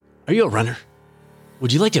Are you a runner?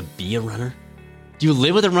 Would you like to be a runner? Do you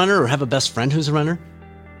live with a runner or have a best friend who's a runner?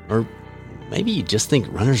 Or maybe you just think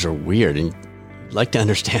runners are weird and you'd like to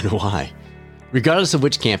understand why. Regardless of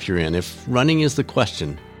which camp you're in, if running is the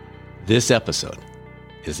question, this episode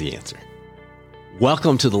is the answer.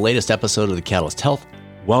 Welcome to the latest episode of the Catalyst Health,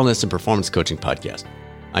 Wellness, and Performance Coaching Podcast.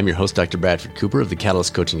 I'm your host, Dr. Bradford Cooper of the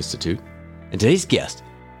Catalyst Coaching Institute, and today's guest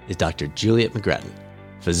is Dr. Juliet McGrattan,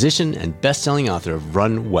 physician and best-selling author of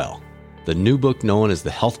Run Well, the new book known as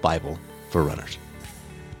the Health Bible for runners.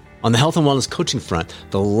 On the health and wellness coaching front,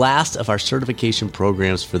 the last of our certification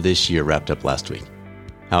programs for this year wrapped up last week.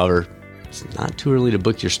 However, it's not too early to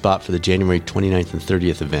book your spot for the January 29th and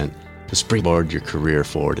 30th event to springboard your career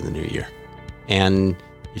forward in the new year. And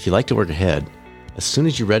if you like to work ahead, as soon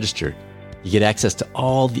as you register, you get access to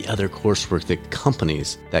all the other coursework that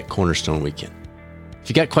accompanies that Cornerstone weekend. If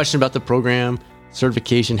you got questions about the program,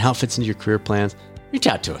 certification, how it fits into your career plans, reach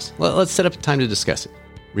out to us. Let's set up a time to discuss it.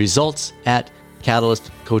 Results at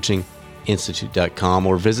catalystcoachinginstitute.com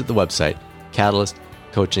or visit the website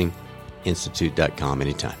catalystcoachinginstitute.com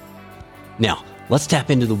anytime. Now, let's tap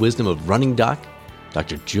into the wisdom of running doc,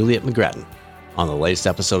 Dr. Juliet McGrattan, on the latest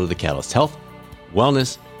episode of the Catalyst Health,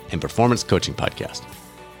 Wellness, and Performance Coaching Podcast.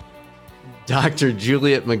 Dr.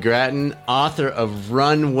 Juliet McGrattan, author of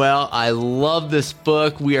Run Well. I love this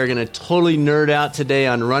book. We are going to totally nerd out today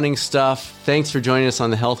on running stuff. Thanks for joining us on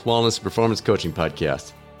the Health, Wellness, and Performance Coaching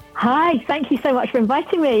Podcast. Hi, thank you so much for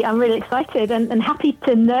inviting me. I'm really excited and happy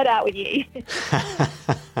to nerd out with you.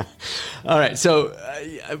 All right, so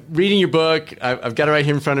reading your book, I've got it right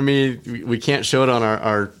here in front of me. We can't show it on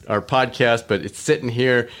our podcast, but it's sitting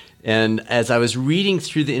here. And as I was reading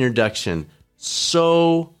through the introduction,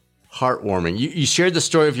 so heartwarming. You shared the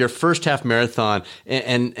story of your first half marathon,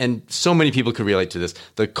 and so many people could relate to this.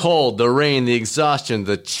 The cold, the rain, the exhaustion,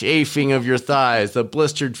 the chafing of your thighs, the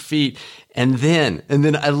blistered feet. And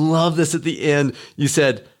then I love this at the end. You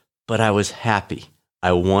said, but I was happy.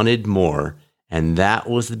 I wanted more. And that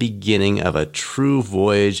was the beginning of a true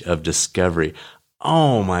voyage of discovery.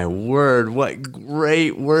 Oh my word. What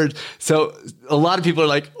great words. So a lot of people are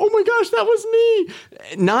like, oh my gosh, that was me.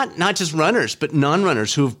 Not just runners, but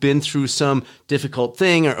non-runners who have been through some difficult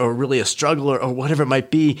thing or really a struggle or whatever it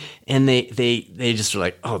might be. And they just are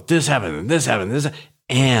like, oh, this happened.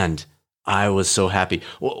 And I was so happy.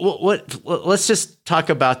 Let's just talk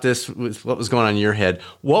about this with what was going on in your head.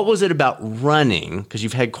 What was it about running? Because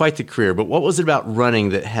you've had quite the career, but what was it about running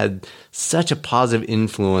that had such a positive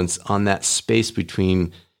influence on that space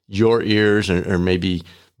between your ears or maybe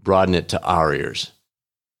broaden it to our ears?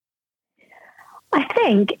 I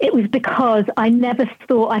think it was because I never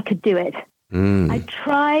thought I could do it. I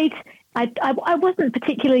tried. I wasn't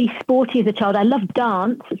particularly sporty as a child. I loved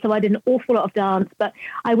dance, so I did an awful lot of dance, but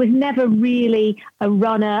I was never really a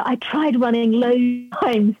runner. I tried running loads of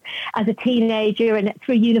times as a teenager and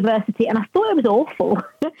through university, and I thought it was awful.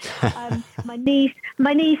 My knees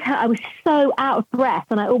hurt. I was so out of breath,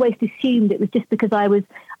 and I always assumed it was just because I was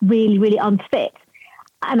really, really unfit.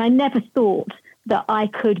 And I never thought that I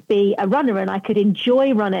could be a runner and I could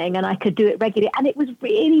enjoy running and I could do it regularly. And it was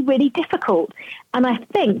really, really difficult. And I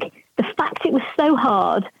think the fact it was so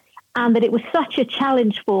hard and that it was such a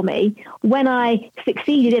challenge for me when I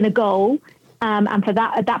succeeded in a goal, and for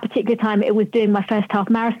that, at that particular time, it was doing my first half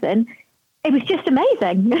marathon. It was just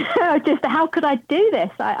amazing. Just how could I do this?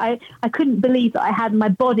 I couldn't believe that my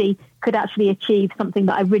body could actually achieve something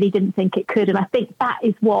that I really didn't think it could. And I think that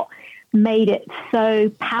is what made it so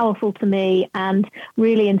powerful to me and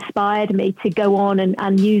really inspired me to go on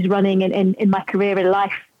and use running in my career in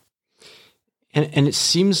life. And it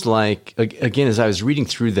seems like, again, as I was reading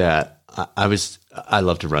through that, I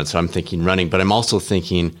love to run, so I'm thinking running, but I'm also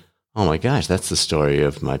thinking, oh my gosh, that's the story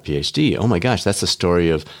of my PhD. Oh my gosh, that's the story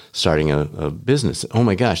of starting a business. Oh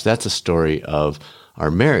my gosh, that's a story of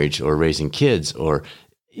our marriage or raising kids. Or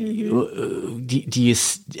have you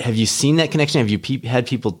seen that connection? Have you had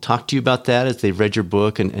people talk to you about that as they've read your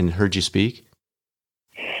book and heard you speak?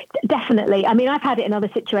 Definitely. I mean, I've had it in other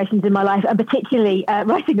situations in my life, and particularly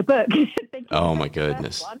writing a book. Oh my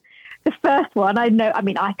goodness. The first one, I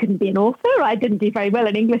couldn't be an author. I didn't do very well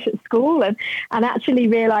in English at school, and actually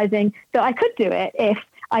realizing that I could do it if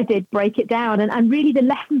I did break it down. And really the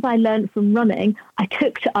lessons I learned from running, I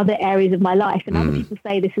took to other areas of my life. And other people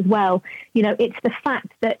say this as well. You know, it's the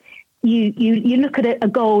fact that you look at a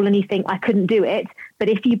goal and you think, I couldn't do it. But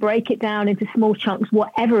if you break it down into small chunks,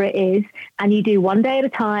 whatever it is, and you do one day at a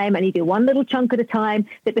time and you do one little chunk at a time,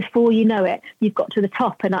 that before you know it, you've got to the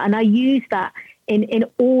top. And I use that in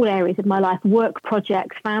all areas of my life, work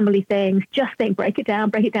projects, family things. Just break it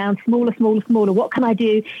down, smaller, smaller, smaller. What can I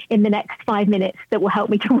do in the next 5 minutes that will help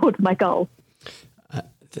me towards my goal?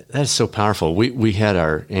 That is so powerful. We had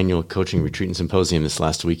our annual coaching retreat and symposium this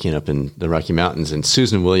last weekend up in the Rocky Mountains, and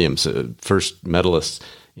Susan Williams, first medalist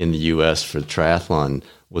in the U.S. for the triathlon,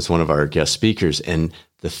 was one of our guest speakers. And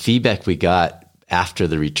the feedback we got after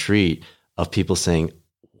the retreat of people saying,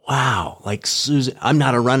 wow, like Susan, I'm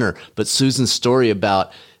not a runner, but Susan's story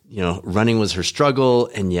about, running was her struggle,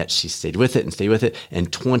 and yet she stayed with it.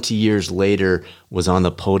 And 20 years later was on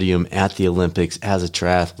the podium at the Olympics as a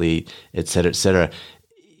triathlete, et cetera, et cetera.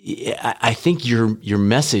 I think your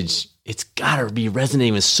message, it's got to be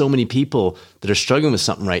resonating with so many people that are struggling with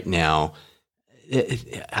something right now.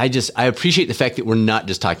 I appreciate the fact that we're not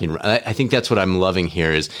just talking. I think that's what I'm loving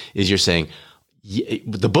here is you're saying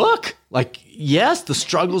the book, like, yes, the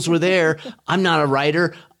struggles were there. I'm not a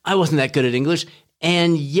writer. I wasn't that good at English.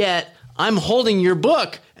 And yet I'm holding your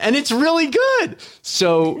book and it's really good.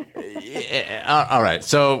 So, all right.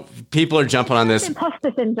 So people are jumping on this. It's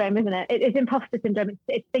imposter syndrome, isn't it? It's imposter syndrome.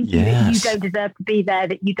 It's thinking that you don't deserve to be there,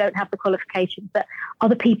 that you don't have the qualifications, that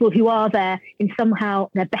other people who are there and somehow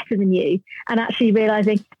they're better than you, and actually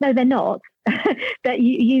realizing, no, they're not. That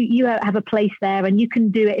you have a place there and you can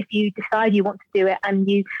do it if you decide you want to do it and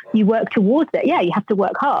you work towards it. Yeah, you have to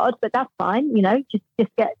work hard, but that's fine. Just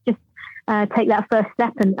take that first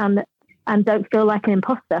step and don't feel like an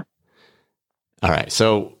imposter. All right.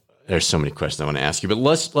 So there's so many questions I want to ask you, but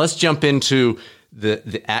let's jump into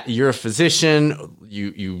you're a physician.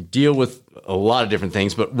 You deal with a lot of different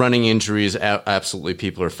things, but running injuries, absolutely,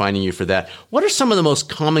 people are finding you for that. What are some of the most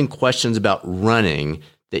common questions about running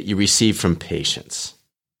that you receive from patients?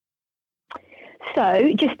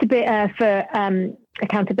 So just a bit for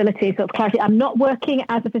accountability, sort of clarity. I'm not working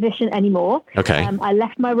as a physician anymore. Okay. I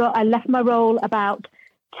left my role about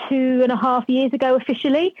 2.5 years ago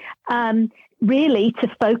officially, really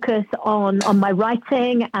to focus on my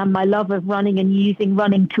writing and my love of running and using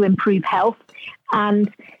running to improve health.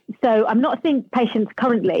 And so I'm not seeing patients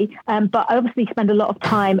currently, but I obviously spend a lot of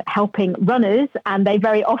time helping runners, and they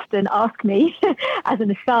very often ask me as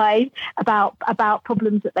an aside about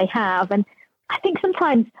problems that they have. And I think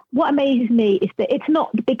sometimes what amazes me is that it's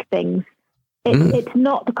not the big things. It's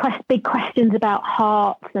not the big questions about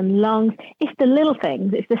hearts and lungs. It's the little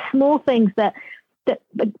things. It's the small things that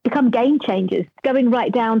become game changers, going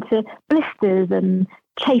right down to blisters and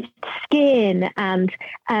chafed skin and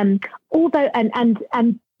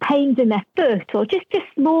pains in their foot, or just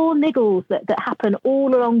small niggles that happen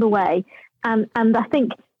all along the way. And I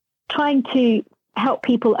think trying to help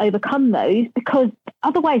people overcome those, because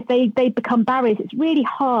otherwise they become barriers. It's really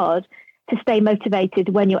hard to stay motivated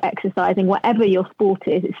when you're exercising, whatever your sport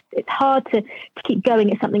is. It's hard to keep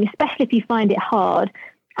going at something, especially if you find it hard.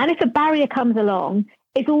 And if a barrier comes along,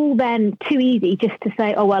 it's all then too easy just to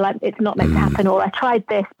say, oh, well, it's not meant to happen, or I tried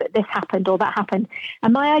this, but this happened, or that happened.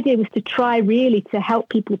 And my idea was to try really to help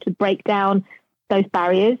people to break down those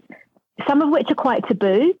barriers, some of which are quite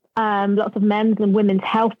taboo, lots of men's and women's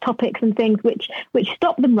health topics and things which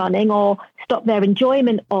stop them running or stop their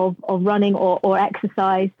enjoyment of running or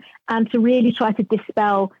exercise, and to really try to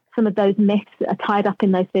dispel some of those myths that are tied up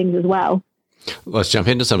in those things as well. Let's jump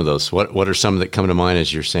into some of those. What are some that come to mind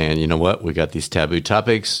as you're saying, you know what, we got these taboo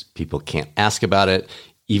topics, people can't ask about it.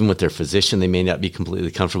 Even with their physician, they may not be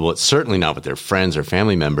completely comfortable. It's certainly not with their friends or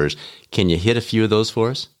family members. Can you hit a few of those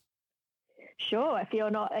for us? Sure. If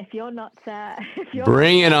you're not,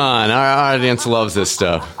 bring it on. Our audience loves this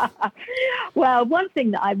stuff. Well, one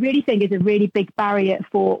thing that I really think is a really big barrier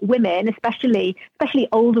for women, especially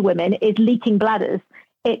older women, is leaking bladders.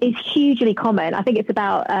 It is hugely common. I think it's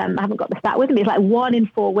about, I haven't got the stat with me, it's like 1 in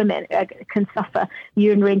 4 women can suffer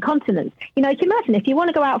urinary incontinence. You can imagine if you want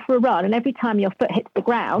to go out for a run and every time your foot hits the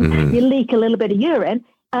ground, you leak a little bit of urine,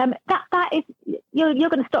 that is, you're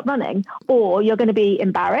going to stop running, or you're going to be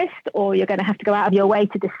embarrassed, or you're going to have to go out of your way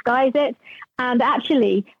to disguise it. And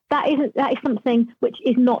actually, that is something which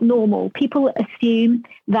is not normal. People assume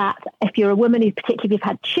that if you're a woman, particularly if you've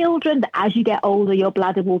had children, that as you get older, your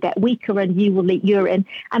bladder will get weaker and you will leak urine.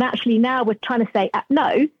 And actually now we're trying to say,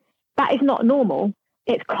 no, that is not normal.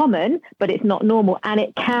 It's common, but it's not normal. And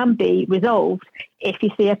it can be resolved if you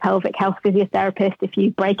see a pelvic health physiotherapist, if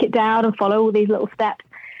you break it down and follow all these little steps.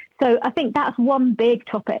 So I think that's one big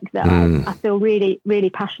topic that I feel really,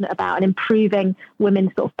 really passionate about, and improving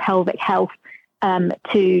women's sort of pelvic health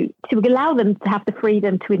to allow them to have the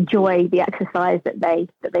freedom to enjoy the exercise that they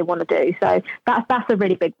want to do. So that's a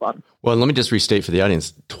really big one. Well, let me just restate for the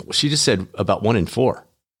audience. She just said about 1 in 4.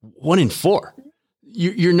 1 in 4.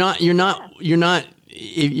 You're not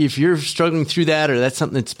if you're struggling through that, or that's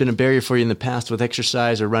something that's been a barrier for you in the past with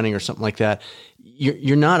exercise or running or something like that,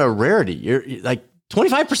 you're not a rarity. You're like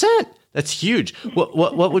 25%. That's huge.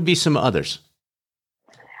 What would be some others?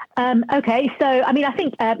 Okay, so I mean, I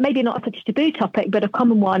think maybe not such a taboo topic, but a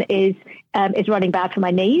common one is running bad for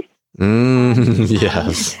my knees.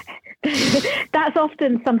 Yes. That's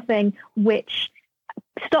often something which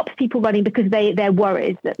stops people running because they're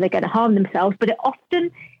worried that they're going to harm themselves, but it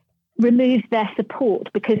often removes their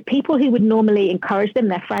support, because people who would normally encourage them,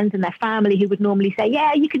 their friends and their family who would normally say,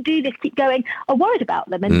 yeah, you can do this, keep going, are worried about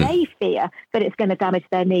them, and they fear that it's going to damage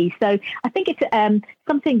their knees. So I think it's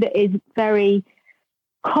something that is very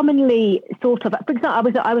commonly thought of. For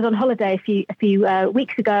example, I was on holiday a few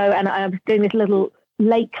weeks ago, and I was doing this little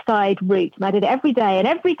lakeside route, and I did it every day, and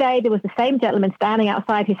every day there was the same gentleman standing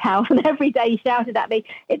outside his house, and every day he shouted at me,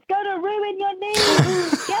 "It's going to ruin your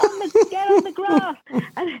knees, get on the grass."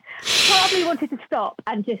 And probably wanted to stop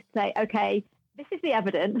and just say, okay, this is the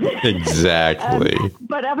evidence. Exactly.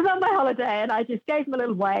 But I was on my holiday, and I just gave him a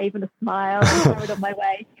little wave and a smile and carried on my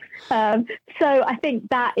way. So I think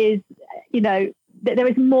that is, there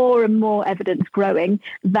is more and more evidence growing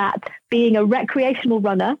that being a recreational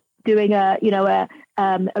runner, doing a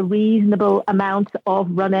reasonable amount of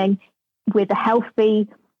running with a healthy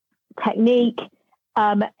technique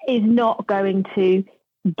is not going to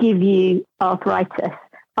give you arthritis.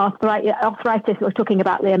 Arthritis, we're talking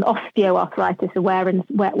about the osteoarthritis,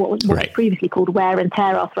 what was previously called wear and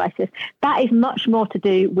tear arthritis. That is much more to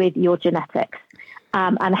do with your genetics.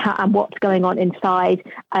 And what's going on inside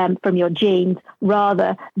from your genes,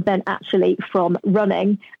 rather than actually from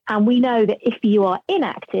running. And we know that if you are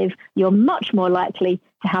inactive, you're much more likely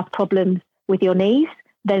to have problems with your knees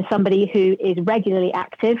than somebody who is regularly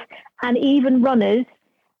active. And even runners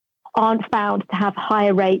aren't found to have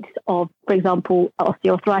higher rates of, for example,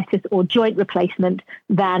 osteoarthritis or joint replacement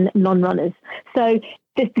than non-runners. So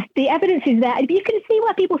the evidence is there. You can see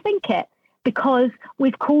why people think it, because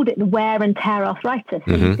we've called it the wear and tear arthritis.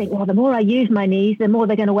 And you think, well, the more I use my knees, the more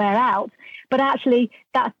they're going to wear out. But actually,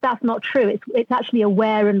 that's not true. It's actually a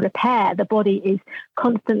wear and repair. The body is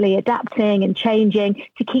constantly adapting and changing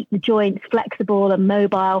to keep the joints flexible and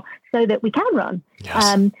mobile so that we can run.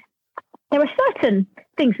 Yes. There are certain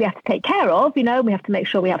things we have to take care of. We have to make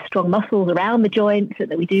sure we have strong muscles around the joints, and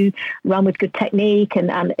that we do run with good technique,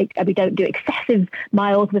 and we don't do excessive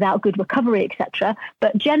miles without good recovery, etc.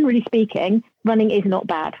 But generally speaking, running is not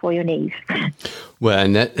bad for your knees. Well,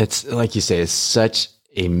 and that's, like you say, is such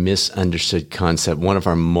a misunderstood concept. One of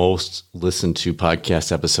our most listened to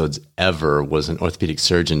podcast episodes ever was an orthopedic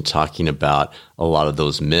surgeon talking about a lot of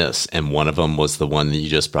those myths. And one of them was the one that you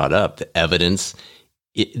just brought up. The evidence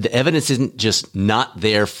isn't just not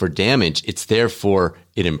there for damage. It's there for,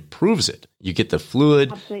 it improves it. You get the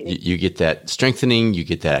fluid, you get that strengthening, you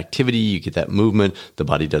get that activity, you get that movement. The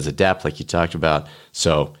body does adapt like you talked about.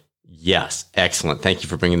 So yes, excellent. Thank you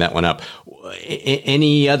for bringing that one up.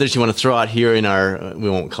 Any others you want to throw out here in our, we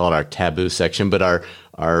won't call it our taboo section, but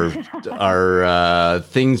our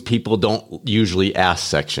things people don't usually ask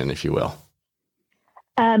section, if you will?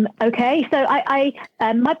 Okay, so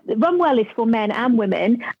my Run Well is for men and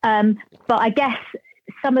women, but I guess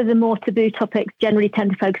some of the more taboo topics generally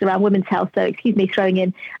tend to focus around women's health. So excuse me, throwing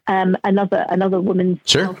in another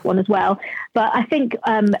women's health one as well. But I think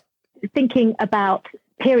thinking about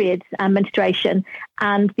periods and menstruation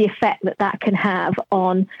and the effect that can have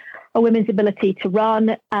on a woman's ability to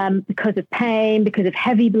run, because of pain, because of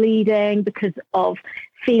heavy bleeding, because of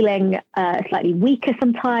feeling slightly weaker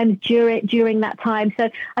sometimes during that time. So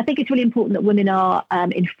I think it's really important that women are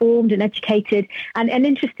informed and educated. And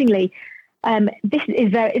interestingly, this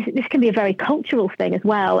can be a very cultural thing as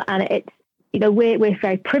well. And it's, we're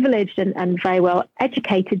very privileged and very well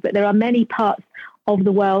educated, but there are many parts of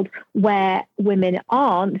the world where women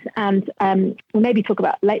aren't. And we'll maybe talk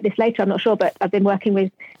about this later, I'm not sure, but I've been working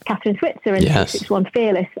with Catherine Switzer in 261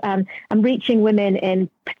 Fearless, and reaching women in,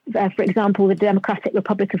 for example, the Democratic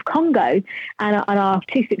Republic of Congo, and our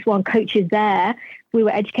 261 coaches there. We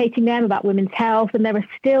were educating them about women's health, and there are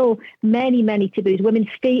still many, many taboos. Women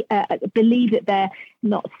believe that they're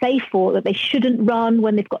not safe, or that they shouldn't run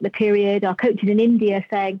when they've got the period. Our coaches in India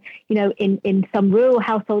saying, in some rural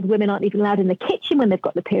households, women aren't even allowed in the kitchen when they've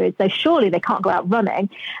got the period, so surely they can't go out running.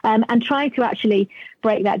 And trying to actually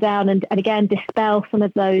break that down and again, dispel some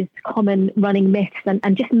of those common running myths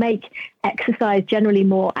and just make exercise generally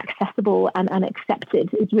more accessible and accepted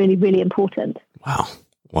is really, really important.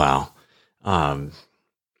 Wow.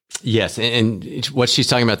 Yes, and what she's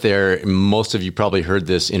talking about there, most of you probably heard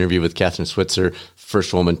this interview with Kathrine Switzer,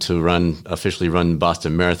 first woman to officially run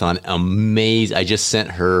Boston Marathon. Amazing. I just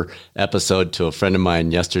sent her episode to a friend of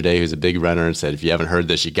mine yesterday who's a big runner and said, if you haven't heard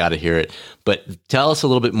this, you got to hear it. But tell us a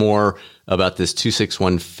little bit more about this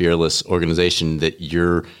 261 Fearless organization that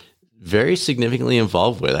you're very significantly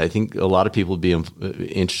involved with. I think a lot of people would be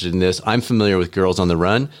interested in this. I'm familiar with Girls on the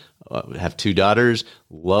Run, have 2 daughters,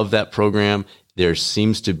 love that program. There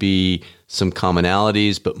seems to be some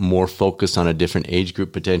commonalities, but more focused on a different age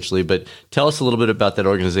group potentially. But tell us a little bit about that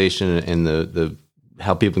organization and the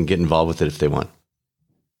how people can get involved with it if they want.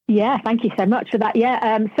 Yeah, thank you so much for that. Yeah,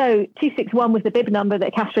 so 261 was the bib number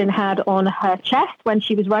that Kathrine had on her chest when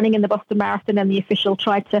she was running in the Boston Marathon, and the official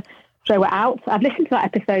tried to throw it out. I've listened to that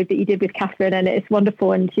episode that you did with Kathrine, and it's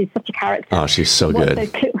wonderful, and she's such a character. Oh, she's so good.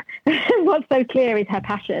 What's so clear is her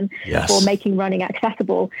passion for making running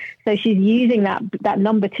accessible. So she's using that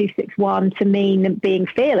number 261 to mean being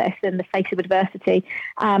fearless in the face of adversity,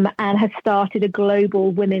 and has started a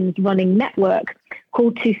global women's running network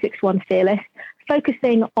called 261 Fearless,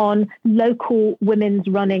 focusing on local women's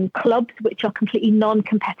running clubs, which are completely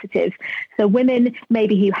non-competitive. So women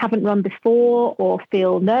maybe who haven't run before or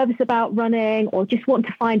feel nervous about running or just want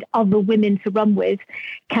to find other women to run with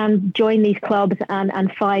can join these clubs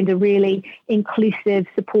and find a really inclusive,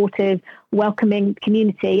 supportive, welcoming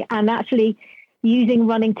community, and actually using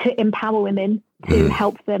running to empower women, to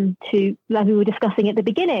help them to, as we were discussing at the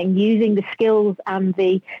beginning, using the skills and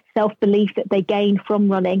the self-belief that they gain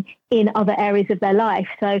from running in other areas of their life.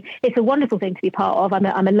 So it's a wonderful thing to be part of.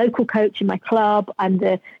 I'm a local coach in my club. I'm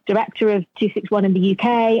the director of 261 in the UK.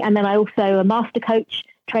 And then I also a master coach,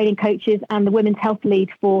 training coaches, and the women's health lead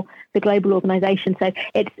for the global organization. So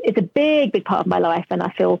it's a big, big part of my life. And I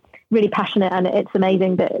feel really passionate. And it's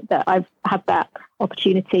amazing that I've had that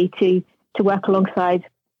opportunity to work alongside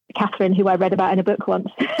Kathrine, who I read about in a book once.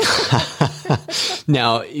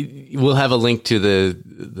 Now, we'll have a link to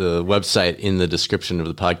the website in the description of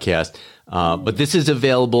the podcast. But this is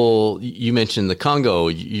available. You mentioned the Congo.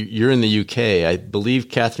 You're in the UK. I believe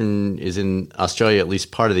Kathrine is in Australia at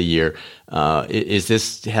least part of the year. Is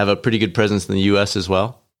this have a pretty good presence in the US as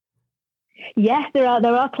well? Yes, there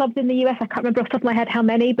are clubs in the US. I can't remember off the top of my head how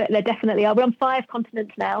many, but there definitely are. We're on 5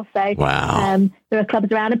 continents now. So wow. There are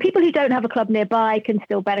clubs around. And people who don't have a club nearby can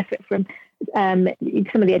still benefit from some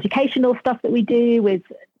of the educational stuff that we do with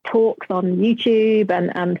talks on YouTube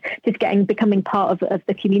and just becoming part of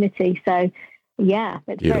the community. So, yeah,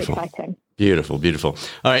 it's beautiful. Very exciting. Beautiful, beautiful.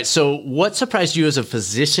 All right. So what surprised you as a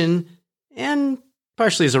physician and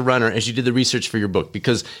partially as a runner as you did the research for your book?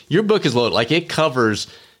 Because your book is loaded. Like it covers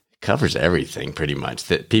everything pretty much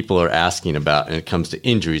that people are asking about when it comes to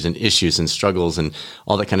injuries and issues and struggles and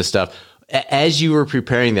all that kind of stuff. As you were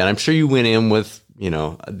preparing that, I'm sure you went in with, I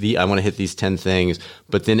want to hit these 10 things.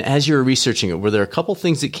 But then as you were researching it, were there a couple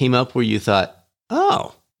things that came up where you thought,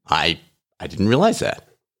 oh, I didn't realize that?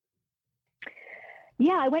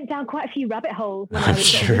 Yeah, I went down quite a few rabbit holes when I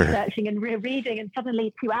was researching and reading, and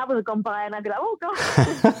suddenly 2 hours had gone by and I'd be like, oh, gosh,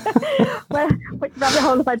 which rabbit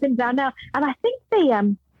hole have I been down now? And I think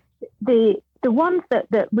the ones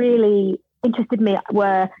that really interested me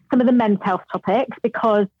were some of the men's health topics,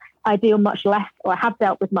 because I deal much less, or I have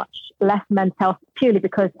dealt with much less men's health purely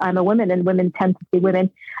because I'm a woman and women tend to be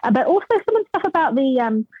women. But also some of the stuff about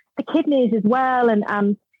the kidneys as well,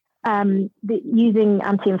 and using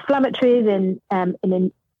anti-inflammatories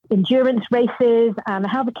in endurance races, and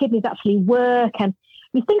how the kidneys actually work, and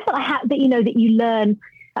things that you learn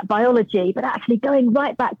at biology, but actually going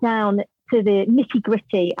right back down to the nitty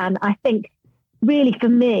gritty. And I think really for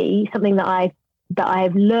me, something that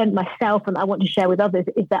I've learned myself and I want to share with others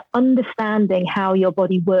is that understanding how your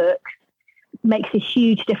body works makes a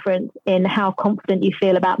huge difference in how confident you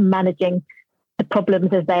feel about managing the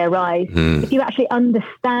problems as they arise. If you actually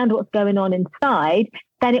understand what's going on inside,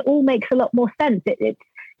 then it all makes a lot more sense. It's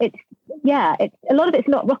a lot of it's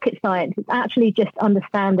not rocket science. It's actually just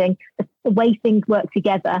understanding the way things work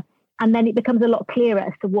together. And then it becomes a lot clearer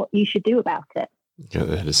as to what you should do about it. Yeah,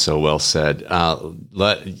 that is so well said.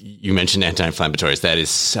 You mentioned anti-inflammatories. That is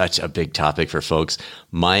such a big topic for folks.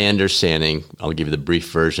 My understanding, I'll give you the brief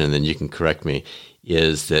version and then you can correct me,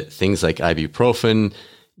 is that things like ibuprofen,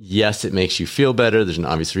 yes, it makes you feel better. There's an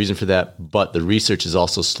obvious reason for that. But the research is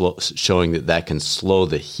also showing that can slow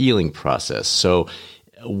the healing process. So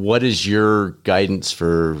what is your guidance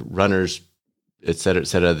for runners, et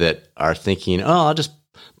cetera, that are thinking, oh, I'll just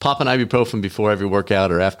pop an ibuprofen before every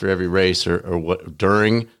workout or after every race or what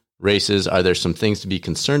during races? Are there some things to be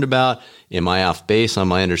concerned about? Am I off base on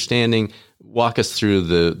my understanding? Walk us through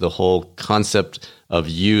the whole concept of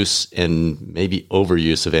use and maybe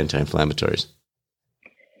overuse of anti-inflammatories?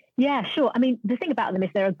 Yeah, sure. I mean, the thing about them is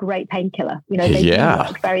they're a great painkiller. You know, they do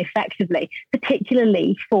work very effectively,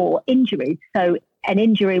 particularly for injuries. So an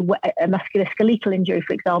injury, a musculoskeletal injury,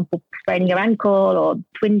 for example, spraining your ankle or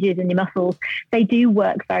twinges in your muscles, they do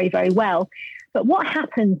work very, very well. But what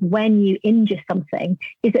happens when you injure something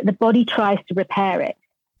is that the body tries to repair it.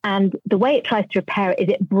 And the way it tries to repair it is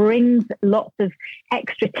it brings lots of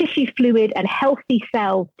extra tissue fluid and healthy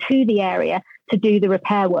cells to the area to do the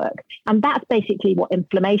repair work. And that's basically what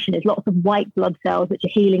inflammation is. Lots of white blood cells, which are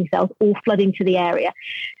healing cells, all flooding to the area.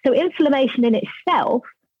 So inflammation in itself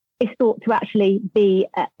is thought to actually be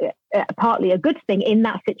partly a good thing in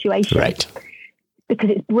that situation. Right. Because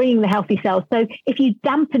it's bringing the healthy cells. So if you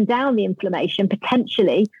dampen down the inflammation,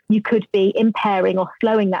 potentially you could be impairing or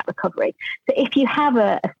slowing that recovery. So if you have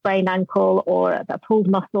a sprained ankle or a pulled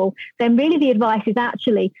muscle, then really the advice is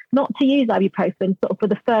actually not to use ibuprofen sort of for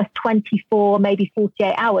the first 24, maybe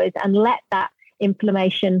 48 hours and let that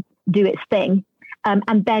inflammation do its thing,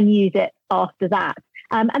 and then use it after that.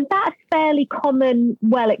 And that's fairly common,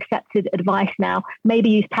 well-accepted advice now. Maybe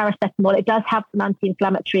use paracetamol. It does have some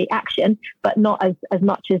anti-inflammatory action, but not as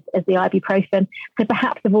much as the ibuprofen. So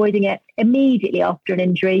perhaps avoiding it immediately after an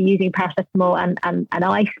injury, using paracetamol and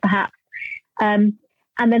ice, perhaps. And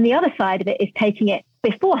then the other side of it is taking it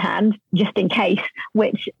beforehand, just in case,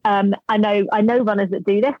 which I know runners that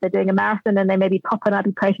do this. They're doing a marathon and they maybe pop an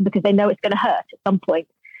ibuprofen because they know it's going to hurt at some point.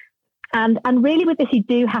 And really with this, you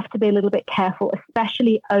do have to be a little bit careful,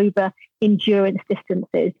 especially over endurance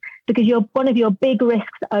distances, because one of your big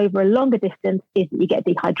risks over a longer distance is that you get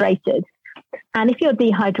dehydrated. And if you're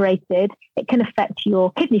dehydrated, it can affect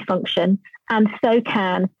your kidney function, and so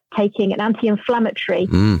can taking an anti-inflammatory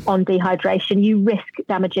on dehydration. You risk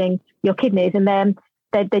damaging your kidneys. And then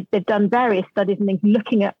they've done various studies and things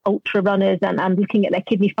looking at ultra runners and looking at their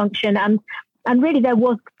kidney function. And really there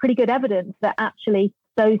was pretty good evidence that actually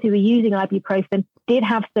those who were using ibuprofen did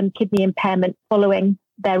have some kidney impairment following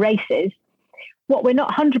their races. What we're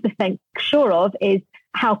not 100% sure of is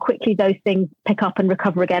how quickly those things pick up and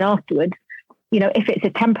recover again afterwards. You know, if it's a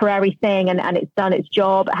temporary thing and it's done its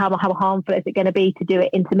job, how harmful is it going to be to do it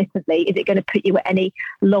intermittently? Is it going to put you at any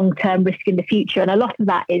long-term risk in the future? And a lot of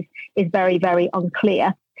that is very, very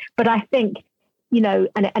unclear. But I think, you know,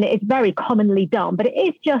 and it is very commonly done, but it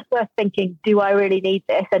is just worth thinking, do I really need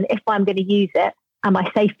this? And if I'm going to use it, am I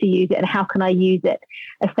safe to use it, and how can I use it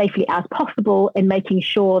as safely as possible in making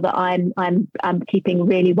sure that I'm keeping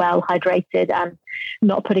really well hydrated and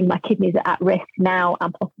not putting my kidneys at risk now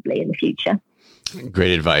and possibly in the future.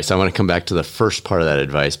 Great advice. I want to come back to the first part of that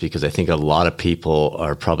advice because I think a lot of people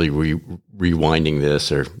are probably rewinding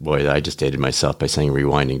this, or boy, I just dated myself by saying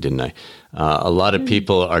rewinding, didn't I? A lot of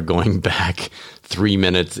people are going back 3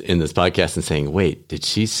 minutes in this podcast and saying, wait, did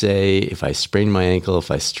she say if I sprain my ankle,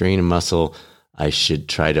 if I strain a muscle, I should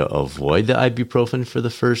try to avoid the ibuprofen for the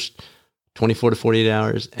first 24 to 48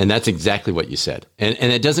 hours? And that's exactly what you said. And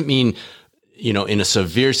it doesn't mean, you know, in a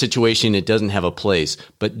severe situation, it doesn't have a place.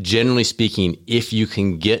 But generally speaking, if you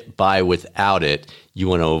can get by without it, you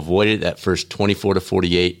want to avoid it that first 24 to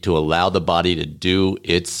 48 to allow the body to do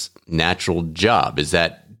its natural job.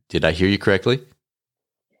 Did I hear you correctly?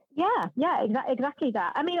 Yeah, exactly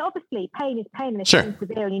that. I mean, obviously, pain is pain, and if Sure. it's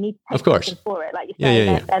severe and you need to take Of course. something for it, like you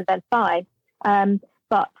say, then fine.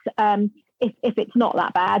 But if it's not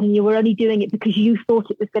that bad and you were only doing it because you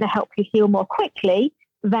thought it was going to help you heal more quickly,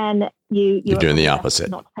 then you're doing the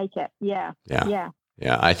opposite. Not to take it. Yeah.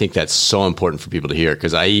 I think that's so important for people to hear,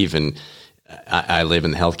 because I live in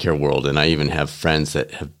the healthcare world, and I even have friends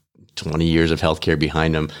that have 20 years of healthcare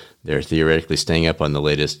behind them. They're theoretically staying up on the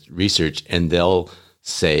latest research, and they'll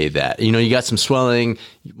say that, you know, you got some swelling.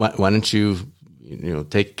 Why don't you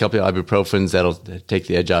take a couple of ibuprofens? That'll take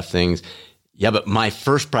the edge off things. Yeah, but my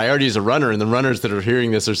first priority as a runner, and the runners that are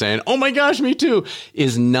hearing this are saying, oh my gosh, me too,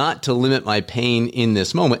 is not to limit my pain in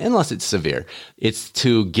this moment, unless it's severe. It's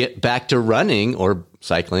to get back to running or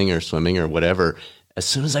cycling or swimming or whatever as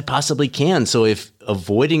soon as I possibly can. So if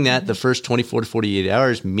avoiding that the first 24 to 48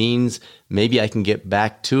 hours means maybe I can get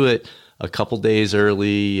back to it a couple days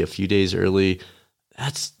early, a few days early,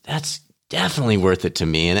 that's definitely worth it to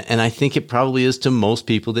me. And I think it probably is to most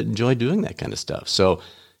people that enjoy doing that kind of stuff. So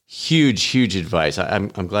huge advice. I'm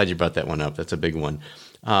glad you brought that one up. That's a big one.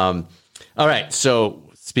 All right. So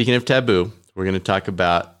speaking of taboo, we're going to talk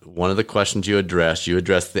about one of the questions you addressed. You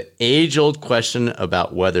addressed the age-old question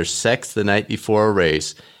about whether sex the night before a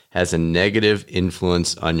race has a negative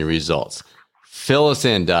influence on your results. Fill us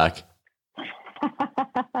in, Doc.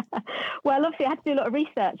 Well, Well, obviously, I had to do a lot of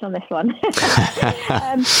research on this one.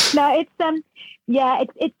 No,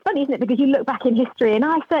 it's funny, isn't it? Because you look back in history, and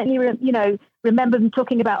I certainly, remember them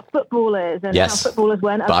talking about footballers and how footballers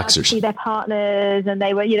weren't allowed to see their partners, and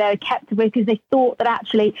they were, kept away because they thought that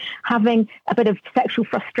actually having a bit of sexual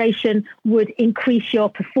frustration would increase your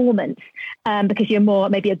performance because you're more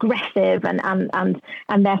maybe aggressive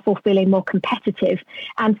and therefore feeling more competitive.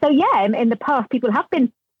 And so, in the past, people have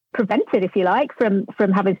been prevented, if you like, from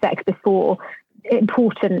having sex before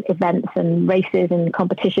important events and races and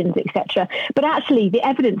competitions, etc. But actually, the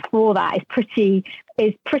evidence for that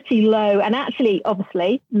is pretty low, and actually,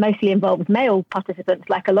 obviously, mostly involves male participants,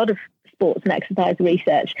 like a lot of sports and exercise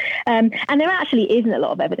research. And there actually isn't a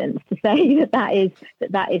lot of evidence to say that is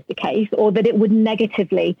the case, or that it would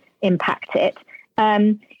negatively impact it.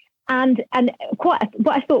 And quite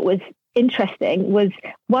what I thought was interesting was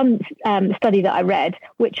one study that I read,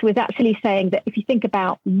 which was actually saying that if you think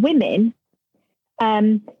about women,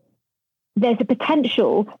 there's a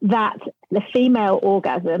potential that the female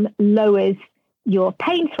orgasm lowers your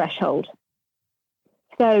pain threshold,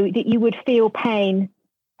 so that you would feel pain.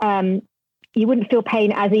 You wouldn't feel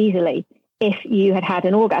pain as easily if you had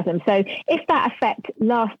an orgasm. So if that effect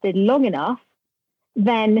lasted long enough,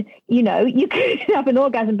 then, you could have an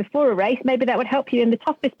orgasm before a race. Maybe that would help you in the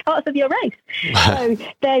toughest parts of your race. So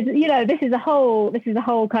there's, this is a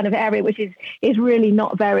whole kind of area which is really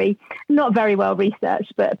not very well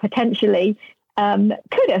researched, but potentially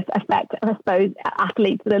could affect, I suppose,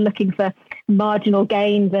 athletes that are looking for marginal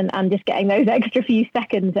gains and just getting those extra few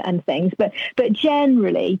seconds and things. But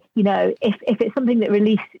generally, if it's something that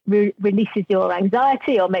releases your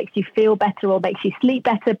anxiety or makes you feel better or makes you sleep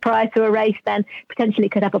better prior to a race, then potentially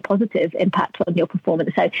could have a positive impact on your performance.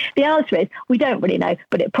 So the answer is we don't really know,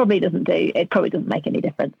 but it probably doesn't make any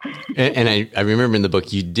difference. And I remember in the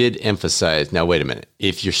book you did emphasize, now wait a minute,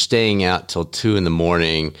 if you're staying out till 2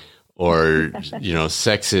 a.m, or,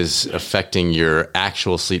 sex is affecting your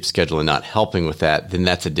actual sleep schedule and not helping with that, then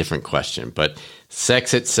that's a different question. But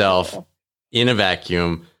sex itself in a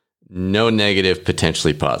vacuum, no negative,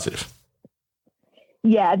 potentially positive.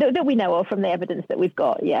 Yeah, that we know of from the evidence that we've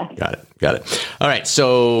got. Yeah. Got it. All right.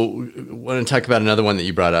 So I want to talk about another one that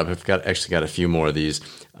you brought up. I've got a few more of these.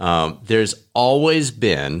 There's always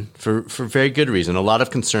been, for very good reason, a lot of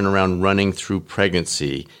concern around running through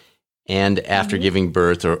pregnancy and after giving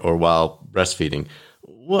birth or while breastfeeding.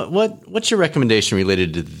 What's your recommendation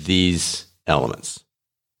related to these elements?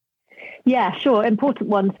 Yeah, sure. Important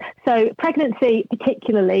ones. So pregnancy,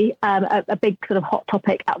 particularly, a big sort of hot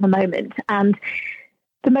topic at the moment. And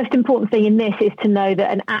the most important thing in this is to know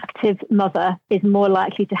that an active mother is more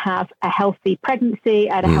likely to have a healthy pregnancy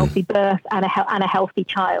and a healthy birth and a healthy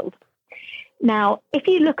child. Now, if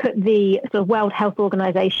you look at the sort of World Health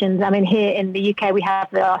Organizations, here in the UK, we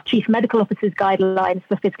have our Chief Medical Officer's guidelines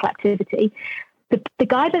for physical activity. The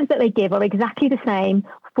guidelines that they give are exactly the same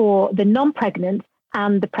for the non-pregnant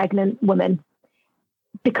and the pregnant woman,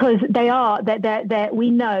 because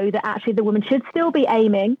we know that actually the woman should still be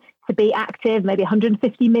aiming to be active, maybe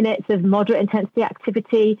 150 minutes of moderate intensity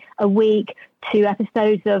activity a week, 2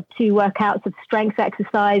 episodes of 2 workouts of strength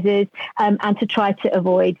exercises, and to try to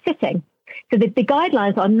avoid sitting. So the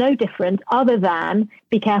guidelines are no different, other than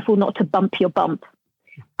be careful not to bump your bump,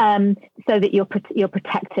 so that you're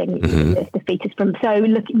protecting the fetus from. So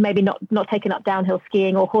maybe not taking up downhill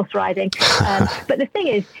skiing or horse riding. But the thing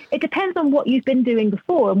is, it depends on what you've been doing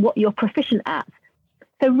before and what you're proficient at.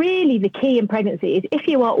 So really the key in pregnancy is, if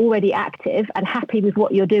you are already active and happy with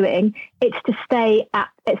what you're doing, it's to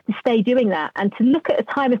stay doing that, and to look at a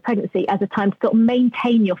time of pregnancy as a time to sort of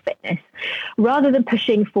maintain your fitness, rather than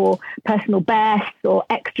pushing for personal bests or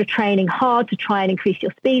extra training hard to try and increase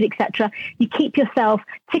your speed, etc. You keep yourself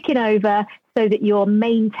ticking over so that you're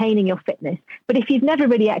maintaining your fitness. But if you've never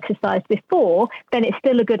really exercised before, then it's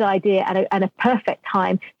still a good idea and a perfect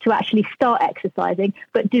time to actually start exercising,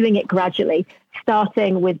 but doing it gradually,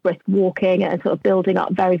 starting with brisk walking and sort of building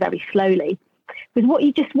up very, very slowly. Because what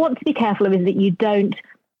you just want to be careful of is that you don't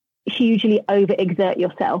hugely overexert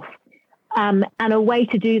yourself. And a way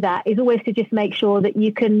to do that is always to just make sure that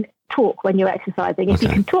you can talk when you're exercising. If you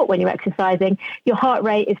can talk when you're exercising, your heart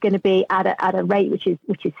rate is going to be at a rate which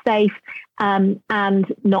is safe and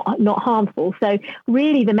not harmful. So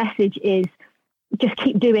really the message is just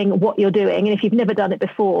keep doing what you're doing. And if you've never done it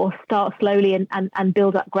before, start slowly and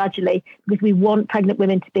build up gradually, because we want pregnant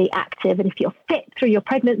women to be active. And if you're fit through your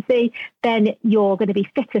pregnancy, then you're going to be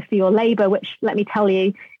fitter for your labour, which, let me tell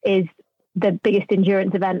you, is the biggest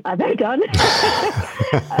endurance event I've ever done.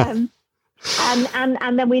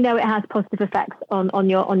 And then we know it has positive effects on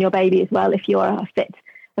your baby as well, if you're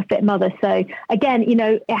a a fit mother. So again,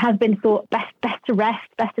 it has been thought best to rest,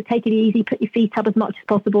 best to take it easy, put your feet up as much as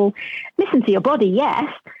possible, listen to your body,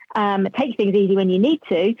 yes. Take things easy when you need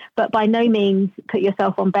to, but by no means put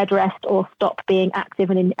yourself on bed rest or stop being active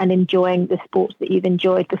and enjoying the sports that you've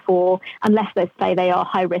enjoyed before, unless they say they are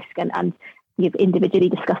high risk and you've individually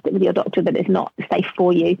discussed it with your doctor that it's not safe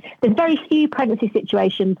for you. There's very few pregnancy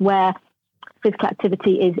situations where physical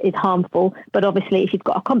activity is harmful, but obviously if you've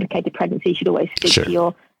got a complicated pregnancy, you should always speak to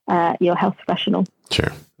your health professional.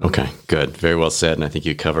 Sure. Okay, good. Very well said. And I think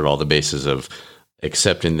you covered all the bases of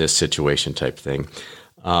accepting this situation type thing.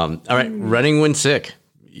 All right, running when sick.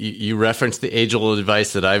 You referenced the age-old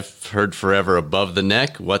advice that I've heard forever: above the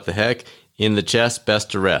neck, what the heck, in the chest,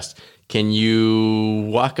 best to rest. Can you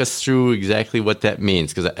walk us through exactly what that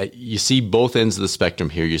means? Because you see both ends of the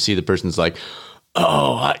spectrum here. You see the person's like,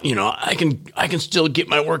 oh, I can still get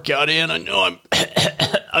my workout in. I know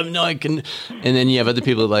I know I can. And then you have other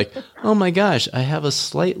people like, oh my gosh, I have a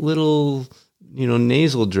slight little,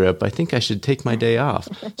 nasal drip. I think I should take my day off.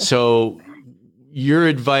 So your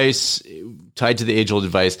advice, tied to the age-old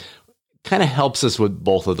advice, kind of helps us with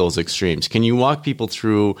both of those extremes. Can you walk people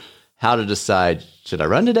through how to decide, should I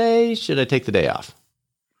run today? Should I take the day off?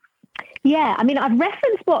 Yeah, I mean, I've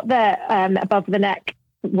referenced what the above the neck,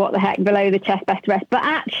 what the heck, below the chest, best to rest. But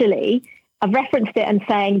actually, I've referenced it and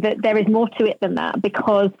saying that there is more to it than that,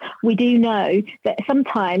 because we do know that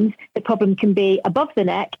sometimes the problem can be above the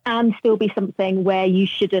neck and still be something where you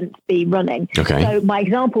shouldn't be running. Okay. So my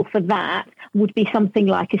example for that would be something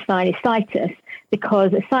like a sinusitis,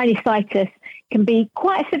 because a sinusitis can be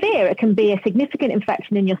quite severe. It can be a significant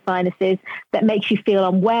infection in your sinuses that makes you feel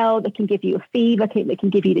unwell, that can give you a fever, that can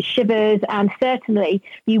give you the shivers, and certainly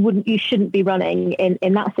you shouldn't be running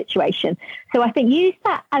in that situation. So I think use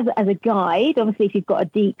that as a guide. Obviously, if you've got a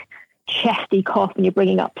deep chesty cough and you're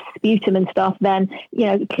bringing up sputum and stuff, then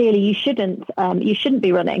clearly you shouldn't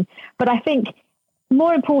be running. But I think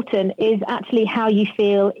more important is actually how you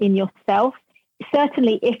feel in yourself.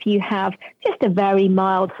 Certainly, if you have just a very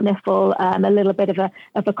mild sniffle, a little bit of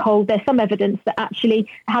a cold, there's some evidence that actually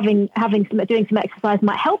doing some exercise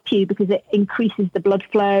might help you, because it increases the blood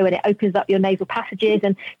flow and it opens up your nasal passages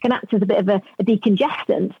and can act as a bit of a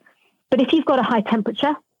decongestant. But if you've got a high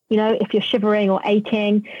temperature, if you're shivering or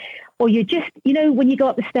aching, or you're just, when you go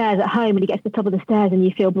up the stairs at home and you get to the top of the stairs and you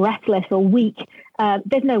feel breathless or weak,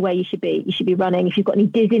 there's no way you should be running. If you've got any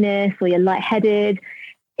dizziness or you're lightheaded,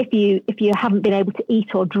 if you haven't been able to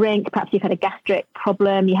eat or drink, perhaps you've had a gastric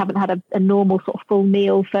problem, you haven't had a normal sort of full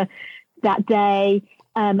meal for that day,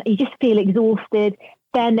 you just feel exhausted,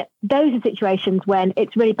 then those are situations when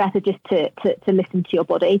it's really better just to listen to your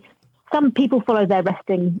body. Some people follow their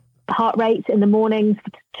resting heart rate in the mornings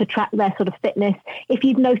to track their sort of fitness. If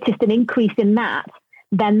you've noticed an increase in that,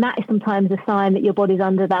 then that is sometimes a sign that your body's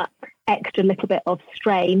under that extra little bit of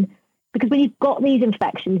strain. Because when you've got these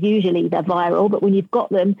infections, usually they're viral, but when you've got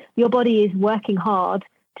them, your body is working hard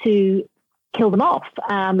to kill them off,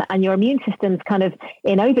 and your immune system's kind of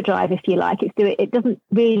in overdrive, if you like. It doesn't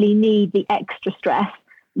really need the extra stress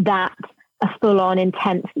that a full-on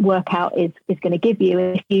intense workout is going to give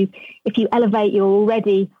you. If you elevate your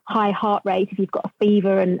already high heart rate, if you've got a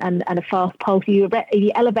fever and a fast pulse, if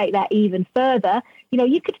you elevate that even further,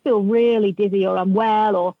 you could feel really dizzy or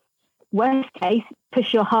unwell, or worst case,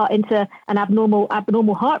 push your heart into an abnormal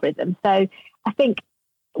heart rhythm. So I think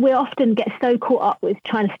we often get so caught up with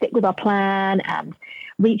trying to stick with our plan and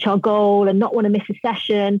reach our goal and not want to miss a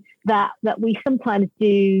session that we sometimes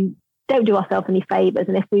don't do ourselves any favors.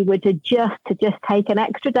 And if we were to just take an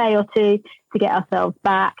extra day or two to get ourselves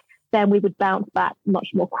back, then we would bounce back much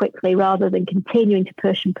more quickly, rather than continuing to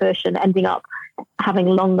push and ending up having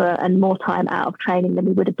longer and more time out of training than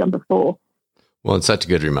we would have done before. Well, it's such a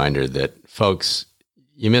good reminder that, folks,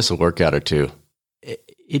 you miss a workout or two,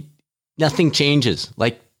 nothing changes.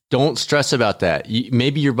 Like, don't stress about that.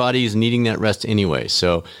 Maybe your body is needing that rest anyway.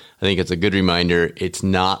 So I think it's a good reminder. It's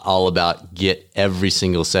not all about get every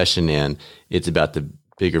single session in. It's about the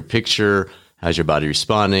bigger picture. How's your body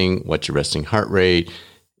responding? What's your resting heart rate,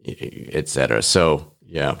 et cetera. So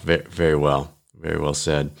yeah, very, very well. Very well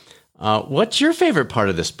said. What's your favorite part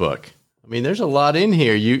of this book? I mean, there's a lot in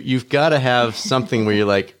here. You've got to have something where you're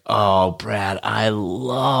like, oh, Brad, I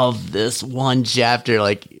love this one chapter,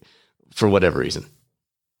 like, for whatever reason.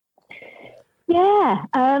 Yeah,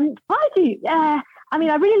 I do. I mean,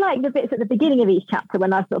 I really like the bits at the beginning of each chapter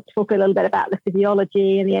when I sort of talk a little bit about the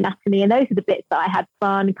physiology and the anatomy. And those are the bits that I had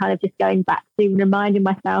fun kind of just going back to and reminding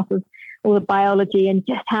myself of all the biology and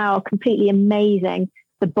just how completely amazing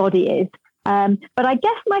the body is. But I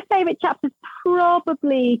guess my favorite chapter is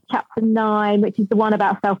probably chapter 9, which is the one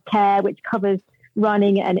about self-care, which covers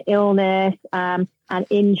running and illness and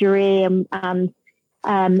injury and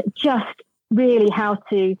just really how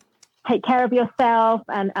to take care of yourself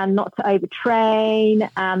and not to overtrain,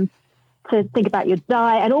 to think about your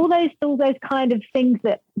diet and all those kind of things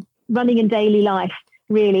that running in daily life,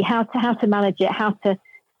 really how to manage it, how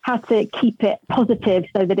to keep it positive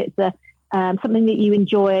so that it's something that you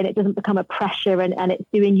enjoy and it doesn't become a pressure and it's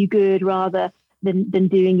doing you good rather than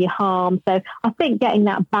doing you harm. So I think getting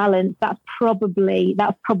that balance, that's probably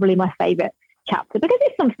my favorite chapter, because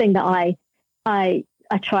it's something that I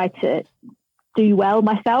try to do well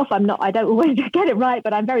myself. I don't always get it right,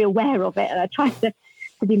 but I'm very aware of it and I try to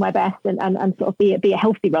do my best and sort of be a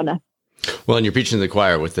healthy runner. Well, and you're preaching to the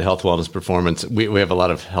choir with the health, wellness, performance. We have a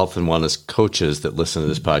lot of health and wellness coaches that listen to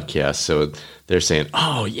this podcast. So they're saying,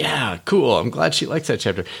 oh, yeah, cool. I'm glad she likes that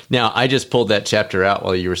chapter. Now, I just pulled that chapter out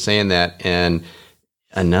while you were saying that. And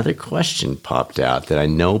another question popped out that I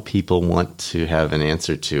know people want to have an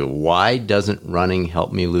answer to. Why doesn't running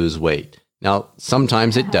help me lose weight? Now,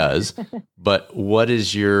 sometimes it does. But what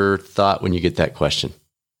is your thought when you get that question?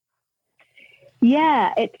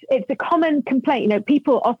 Yeah, it's a common complaint.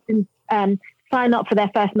 People often sign up for their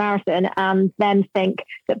first marathon and then think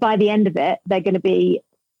that by the end of it, they're going to be,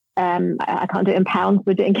 I can't do it in pounds,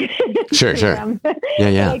 we're doing Sure. Yeah.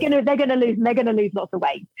 They're going to lose lots of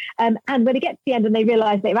weight. And when it gets to the end and they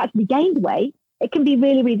realize they've actually gained weight, it can be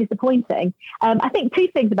really, really disappointing. I think two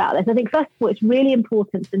things about this. I think first of all, it's really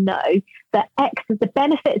important to know that the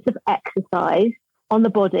benefits of exercise on the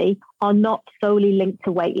body are not solely linked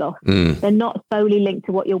to weight loss. They're not solely linked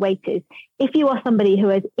to what your weight is. If you are somebody who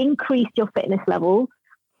has increased your fitness levels,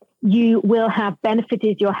 you will have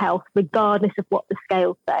benefited your health regardless of what the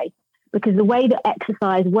scales say. Because the way that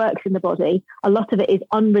exercise works in the body, a lot of it is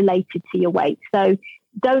unrelated to your weight. So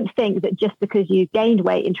don't think that just because you've gained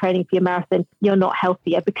weight in training for your marathon, you're not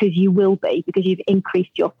healthier, because you will be, because you've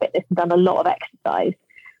increased your fitness and done a lot of exercise.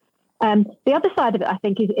 The other side of it, I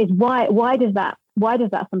think, is why does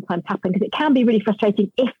that sometimes happen? Because it can be really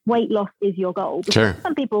frustrating if weight loss is your goal. Sure.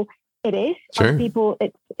 Some people it is. Sure. Other people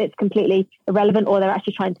it's completely irrelevant, or they're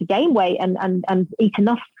actually trying to gain weight and eat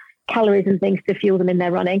enough calories and things to fuel them in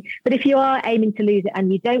their running. But if you are aiming to lose it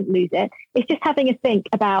and you don't lose it, it's just having a think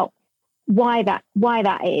about why that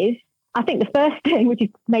is. I think the first thing, which is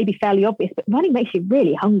maybe fairly obvious, but running makes you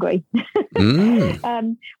really hungry. We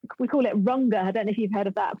call it runga. I don't know if you've heard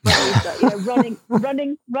of that phrase, but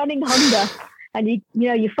running hunger. And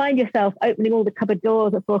you find yourself opening all the cupboard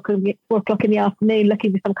doors at 4 o'clock in the afternoon,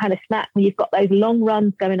 looking for some kind of snack when you've got those long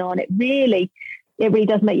runs going on. It really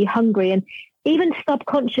does make you hungry. And even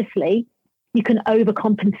subconsciously, you can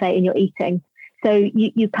overcompensate in your eating. So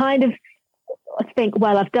you kind of think,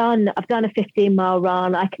 well, I've done a 15-mile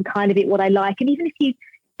run. I can kind of eat what I like. And even if you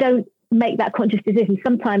don't make that conscious decision,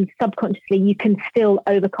 sometimes subconsciously you can still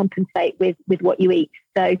overcompensate with what you eat.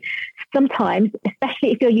 So sometimes,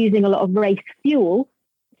 especially if you're using a lot of race fuel,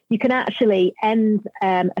 you can actually end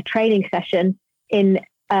a training session in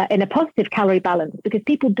a positive calorie balance, because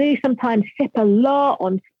people do sometimes sip a lot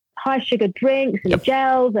on high sugar drinks and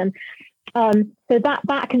gels, and so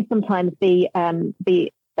that can sometimes be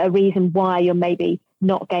a reason why you're maybe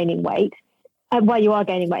not gaining weight, why you are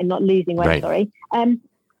gaining weight and not losing weight. Right. Sorry.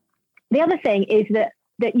 The other thing is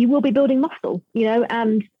that you will be building muscle,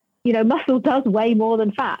 and muscle does weigh more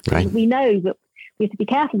than fat. Right. We know that we have to be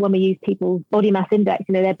careful when we use people's body mass index,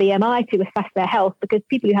 their BMI, to assess their health, because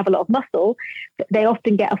people who have a lot of muscle, they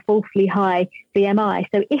often get a falsely high BMI.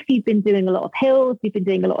 So if you've been doing a lot of hills, you've been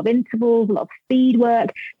doing a lot of intervals, a lot of speed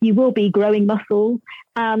work, you will be growing muscles,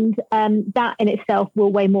 and that in itself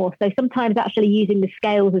will weigh more. So sometimes actually using the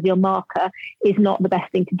scales as your marker is not the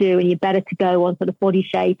best thing to do, and you're better to go on sort of body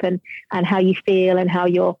shape and how you feel and how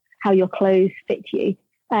your clothes fit you,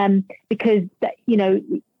 because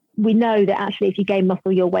we know that actually if you gain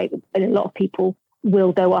muscle, your weight, and a lot of people,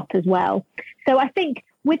 will go up as well. So I think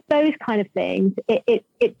with those kind of things,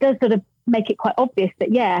 it does sort of make it quite obvious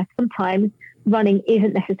that, sometimes running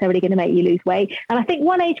isn't necessarily going to make you lose weight. And I think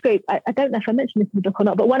one age group, I don't know if I mentioned this in the book or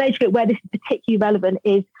not, but one age group where this is particularly relevant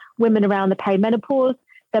is women around the perimenopause.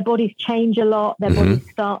 Their bodies change a lot. Their bodies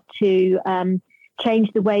start to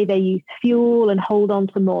change the way they use fuel and hold on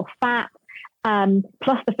to more fat.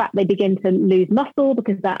 Plus the fact they begin to lose muscle,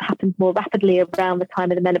 because that happens more rapidly around the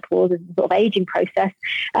time of the menopause as a sort of aging process.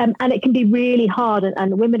 And it can be really hard.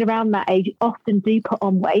 And women around that age often do put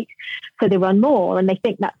on weight, so they run more, and they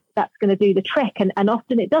think that's going to do the trick. And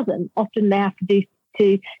often it doesn't. Often they have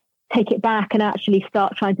to take it back and actually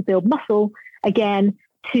start trying to build muscle again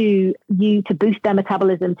to boost their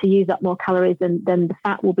metabolism, to use up more calories than the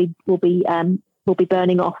fat will be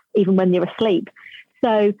burning off even when you're asleep.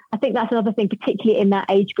 So I think that's another thing, particularly in that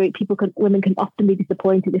age group, women can often be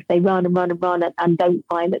disappointed if they run and don't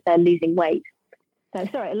find that they're losing weight. So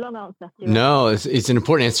sorry, a long answer. No, it's an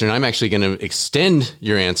important answer. And I'm actually going to extend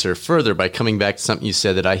your answer further by coming back to something you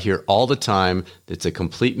said that I hear all the time. That's a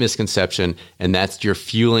complete misconception. And that's your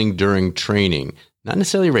fueling during training, not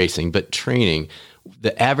necessarily racing, but training.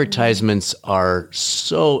 The advertisements are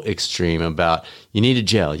so extreme about you need a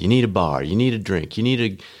gel, you need a bar, you need a drink,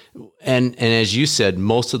 and as you said,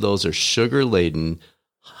 most of those are sugar laden,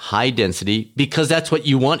 high density, because that's what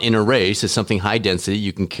you want in a race, is something high density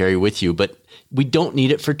you can carry with you. But we don't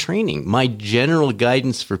need it for training. My general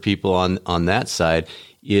guidance for people on that side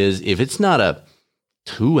is if it's not a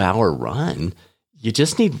 2-hour run, you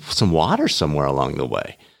just need some water somewhere along the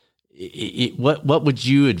way. What would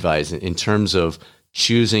you advise in terms of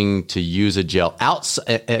choosing to use a gel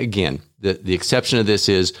outside? Again, the exception of this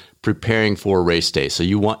is preparing for race day. So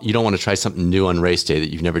you don't want to try something new on race day that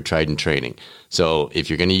you've never tried in training. So if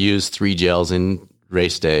you're going to use 3 gels in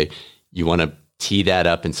race day, you want to tee that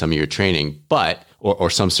up in some of your training, or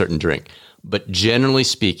some certain drink. But generally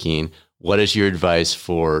speaking, what is your advice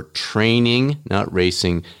for training, not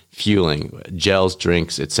racing, fueling, gels,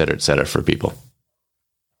 drinks, et cetera, for people?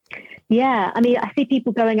 Yeah, I mean, I see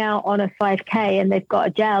people going out on a 5K and they've got a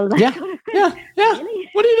gel. Yeah. Really?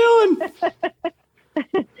 What are you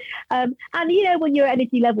doing? And when your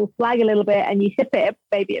energy levels flag a little bit and you sip it,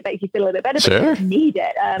 maybe it makes you feel a little bit better, sure. But you don't need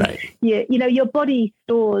it. Right. Your body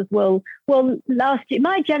stores will last you.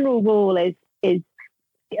 My general rule is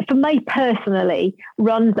for me personally,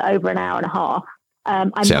 runs over an hour and a half.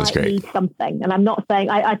 I Sounds might great. need something, and I'm not saying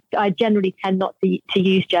I generally tend not to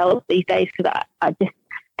use gels these days because I just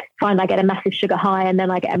find I get a massive sugar high and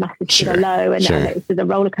then I get a massive sugar low, and it's a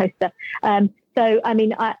roller coaster. So I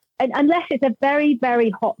mean, unless it's a very,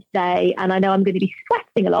 very hot day and I know I'm going to be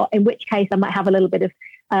sweating a lot, in which case I might have a little bit of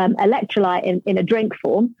electrolyte in a drink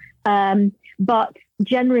form. But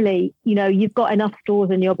generally, you've got enough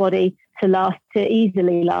stores in your body to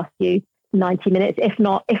easily last you 90 minutes, if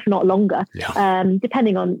not longer,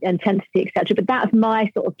 depending on intensity, etc. But that's my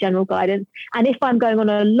sort of general guidance. And if I'm going on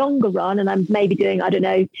a longer run and I'm maybe doing,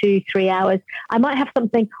 2-3 hours, I might have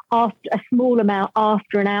something after a small amount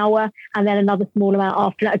after an hour, and then another small amount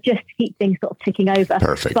after an hour, just to keep things sort of ticking over.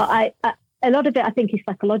 Perfect. But a lot of it, I think, is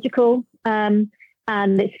psychological, and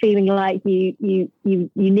it's feeling like you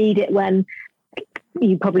need it when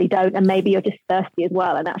you probably don't, and maybe you're just thirsty as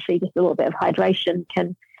well, and actually just a little bit of hydration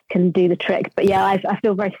can do the trick. But yeah, I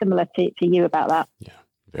feel very similar to you about that. Yeah,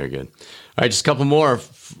 very good. All right, just a couple more.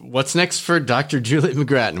 What's next for Dr. Juliet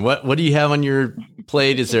McGrattan? What do you have on your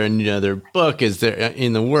plate? Is there another book? Is there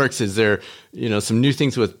in the works? Is there some new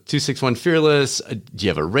things with 261 Fearless? Do you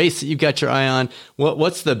have a race that you've got your eye on?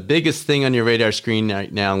 What's the biggest thing on your radar screen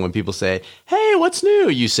right now when people say, "Hey, what's new?"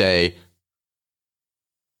 You say.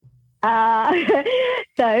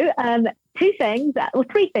 So 2 things, or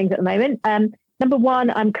 3 things at the moment. Number 1,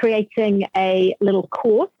 I'm creating a little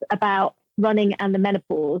course about running and the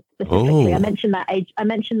menopause specifically. I mentioned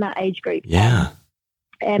that age group. Yeah.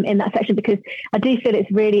 In that section, because I do feel it's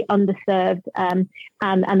really underserved, and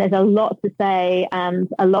there's a lot to say and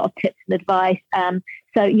a lot of tips and advice.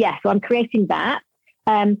 So I'm creating that.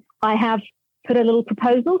 I have put a little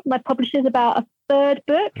proposal to my publishers about a 3rd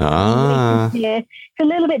book. Yeah, it's a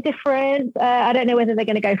little bit different. I don't know whether they're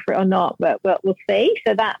going to go for it or not, but we'll see.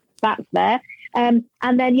 So that's there. And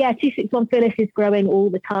then 261 Fearless is growing all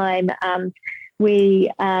the time, and we're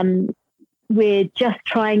just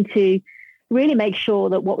trying to really make sure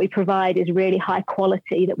that what we provide is really high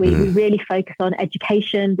quality, that we really focus on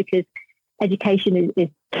education, because education is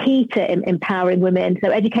key to empowering women.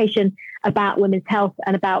 So education about women's health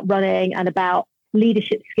and about running and about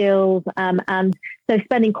leadership skills, and so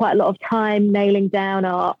spending quite a lot of time nailing down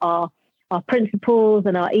our principles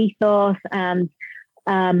and our ethos, and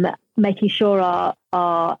making sure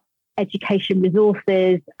our education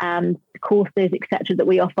resources and courses, etc., that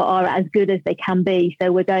we offer are as good as they can be.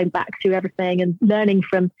 So we're going back through everything and learning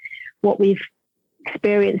from what we've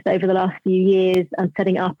experienced over the last few years and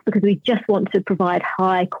setting up, because we just want to provide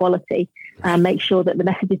high quality and make sure that the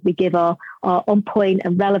messages we give are on point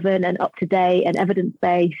and relevant and up to date and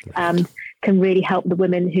evidence-based, and can really help the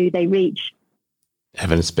women who they reach.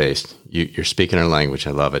 Evidence-based. You're speaking our language.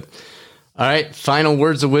 I love it. All right. Final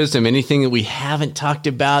words of wisdom. Anything that we haven't talked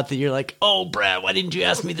about that you're like, "Oh, Brad, why didn't you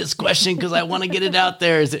ask me this question? Because I want to get it out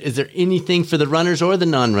there." Is there anything for the runners or the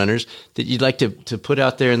non-runners that you'd like to put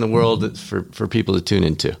out there in the world for people to tune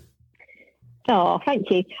into? Oh, thank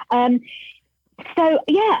you. So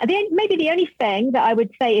yeah, maybe the only thing that I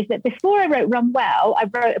would say is that before I wrote Run Well, I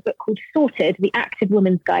wrote a book called Sorted: The Active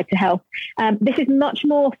Woman's Guide to Health. This is much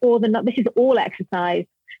more this is all exercise,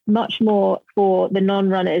 much more for the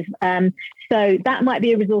non-runners. So that might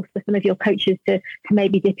be a resource for some of your coaches to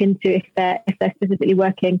maybe dip into if they're specifically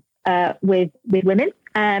working with women.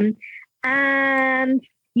 And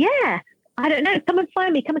yeah, I don't know. Come and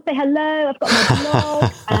find me. Come and say hello. I've got my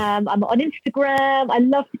blog. I'm on Instagram. I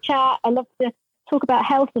love to chat. I love to talk about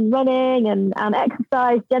health and running and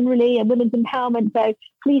exercise generally and women's empowerment. So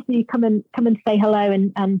please do come and say hello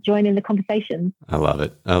and join in the conversation. I love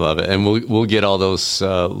it. And we'll get all those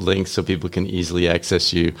links so people can easily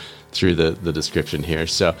access you through the description here.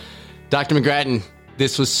 So Dr. McGrattan,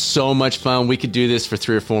 this was so much fun. We could do this for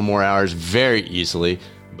 3 or 4 more hours very easily,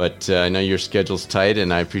 but I know your schedule's tight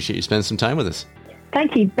and I appreciate you spending some time with us.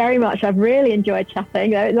 Thank you very much. I've really enjoyed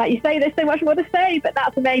chatting. Like you say, there's so much more to say, but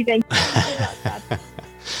that's amazing.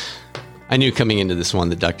 I knew coming into this one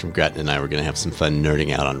that Dr. McGrattan and I were going to have some fun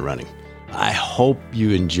nerding out on running. I hope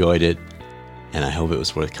you enjoyed it, and I hope it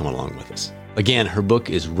was worth coming along with us. Again, her book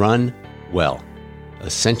is Run Well: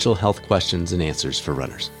 Essential Health Questions and Answers for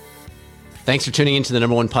Runners. Thanks for tuning into the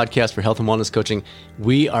 #1 podcast for health and wellness coaching.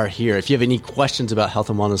 We are here. If you have any questions about health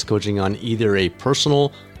and wellness coaching on either a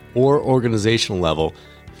personal or organizational level,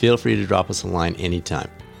 feel free to drop us a line anytime.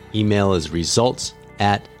 Email is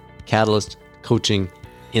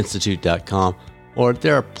results@catalystcoachinginstitute.com, or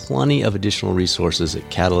there are plenty of additional resources at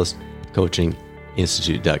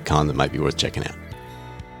catalystcoachinginstitute.com that might be worth checking out.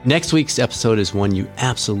 Next week's episode is one you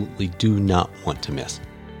absolutely do not want to miss.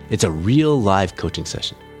 It's a real live coaching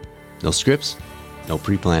session. No scripts, no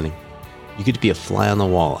pre-planning. You get to be a fly on the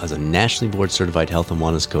wall as a nationally board certified health and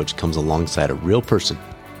wellness coach comes alongside a real person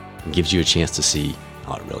and gives you a chance to see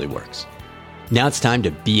how it really works. Now it's time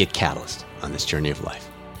to be a catalyst on this journey of life.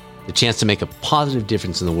 The chance to make a positive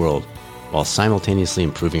difference in the world while simultaneously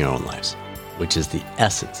improving our own lives, which is the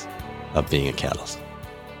essence of being a catalyst.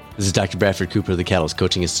 This is Dr. Bradford Cooper of the Catalyst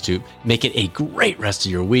Coaching Institute. Make it a great rest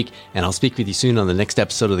of your week, and I'll speak with you soon on the next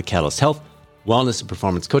episode of the Catalyst Health, Wellness, and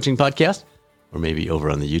Performance Coaching Podcast, or maybe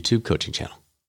over on the YouTube coaching channel.